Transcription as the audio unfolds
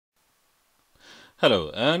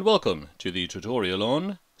Hello and welcome to the tutorial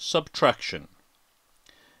on subtraction.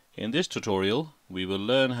 In this tutorial we will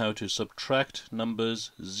learn how to subtract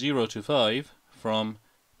numbers 0 to 5 from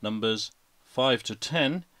numbers 5 to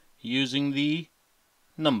 10 using the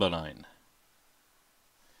number line.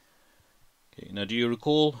 Okay, now do you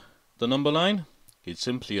recall the number line? It's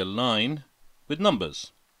simply a line with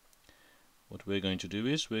numbers. What we're going to do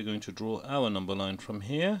is we're going to draw our number line from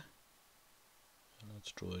here.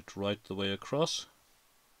 Let's draw it right the way across.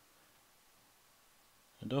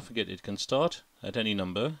 And don't forget, it can start at any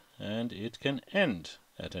number and it can end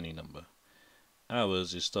at any number.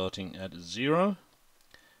 Ours is starting at 0.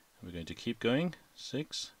 We're going to keep going.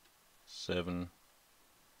 6, 7,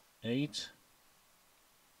 8,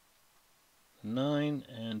 9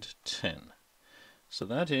 and 10. So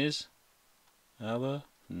that is our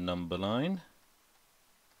number line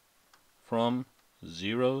from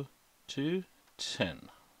 0 to 10.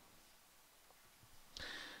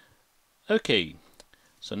 Okay,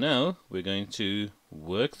 so now we're going to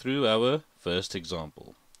work through our first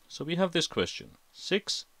example. So we have this question: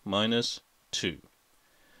 6 minus 2.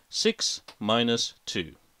 6 minus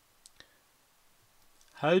 2.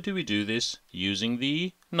 How do we do this using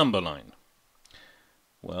the number line?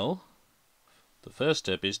 Well, the first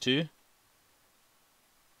step is to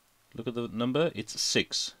look at the number. It's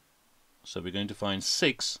 6. So we're going to find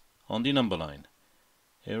 6 on the number line.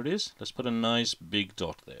 Here it is. Let's put a nice big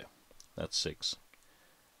dot there. That's 6.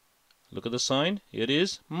 Look at the sign. It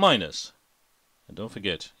is minus. And don't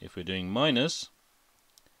forget, if we're doing minus,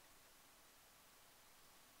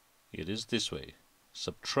 it is this way.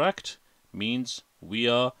 Subtract means we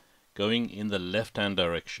are going in the left-hand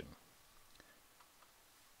direction.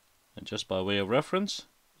 And just by way of reference,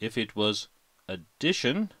 if it was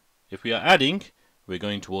addition, if we are adding, we're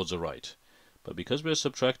going towards the right. But because we're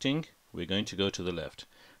subtracting, we're going to go to the left.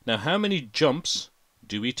 Now, how many jumps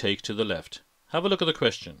do we take to the left? Have a look at the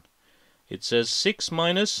question. It says 6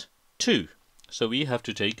 minus 2. So we have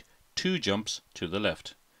to take 2 jumps to the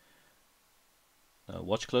left. Now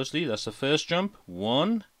watch closely. That's the first jump.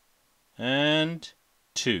 1 and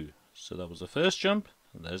 2. So that was the first jump.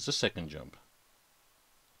 And there's the second jump.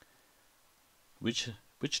 Which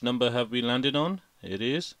number have we landed on? It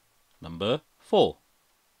is number 4.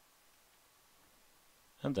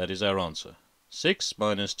 And that is our answer. 6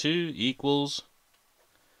 minus 2 equals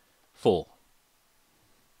 4.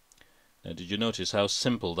 Now, did you notice how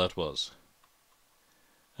simple that was?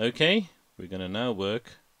 Okay, we're going to now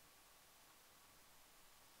work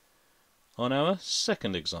on our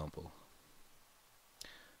second example.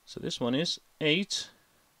 So this one is 8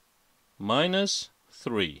 minus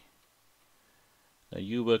 3. Now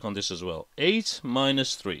you work on this as well. 8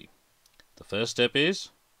 minus 3. The first step is,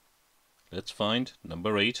 let's find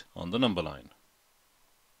number 8 on the number line.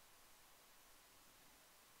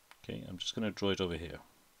 Okay, I'm just going to draw it over here.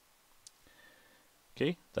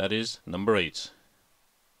 Okay, that is number 8.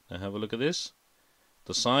 Now have a look at this.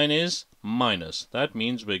 The sign is minus. That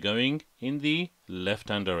means we're going in the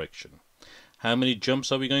left-hand direction. How many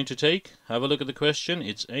jumps are we going to take? Have a look at the question.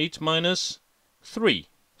 It's 8 minus 3.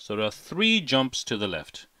 So there are 3 jumps to the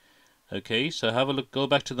left. Okay, so have a look. Go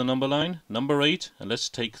back to the number line, number 8, and let's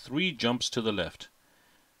take 3 jumps to the left.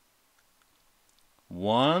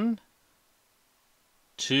 1,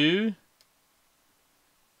 2,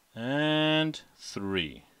 and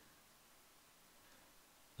 3.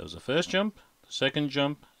 That was the first jump, the second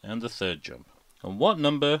jump, and the third jump. And what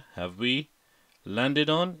number have we landed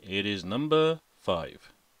on? It is number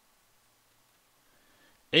 5.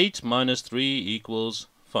 8 minus 3 equals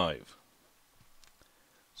 5.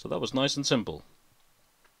 So that was nice and simple.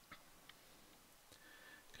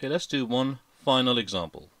 Okay, let's do one final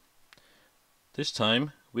example. This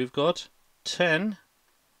time we've got 10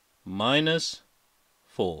 minus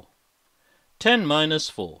 4. 10 minus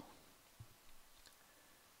 4.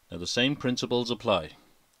 Now the same principles apply.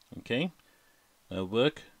 Okay? Now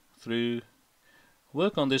work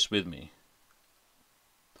on this with me.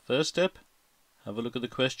 The first step, have a look at the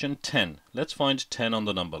question 10. Let's find 10 on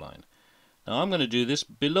the number line. Now I'm going to do this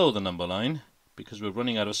below the number line because we're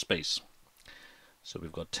running out of space. So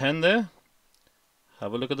we've got 10 there.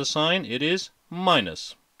 Have a look at the sign. It is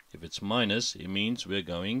minus. If it's minus, it means we're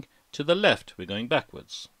going to the left. We're going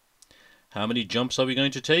backwards. How many jumps are we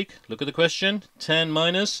going to take? Look at the question. 10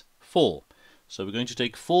 minus 4. So we're going to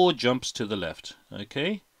take 4 jumps to the left.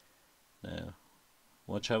 Okay? Now,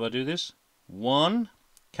 watch how I do this. 1.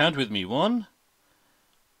 Count with me. 1,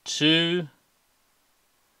 2,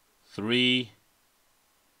 3,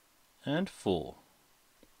 and 4.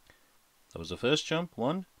 That was the first jump.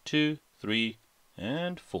 1, 2, 3,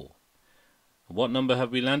 and 4. What number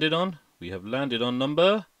have we landed on? we have landed on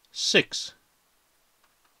number 6.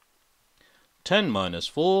 10 minus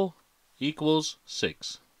 4 equals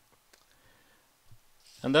 6.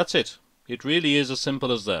 And that's it. It really is as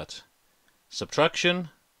simple as that. Subtraction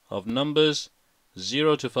of numbers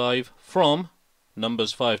 0 to 5 from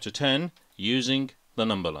numbers 5 to 10 using the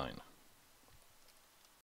number line.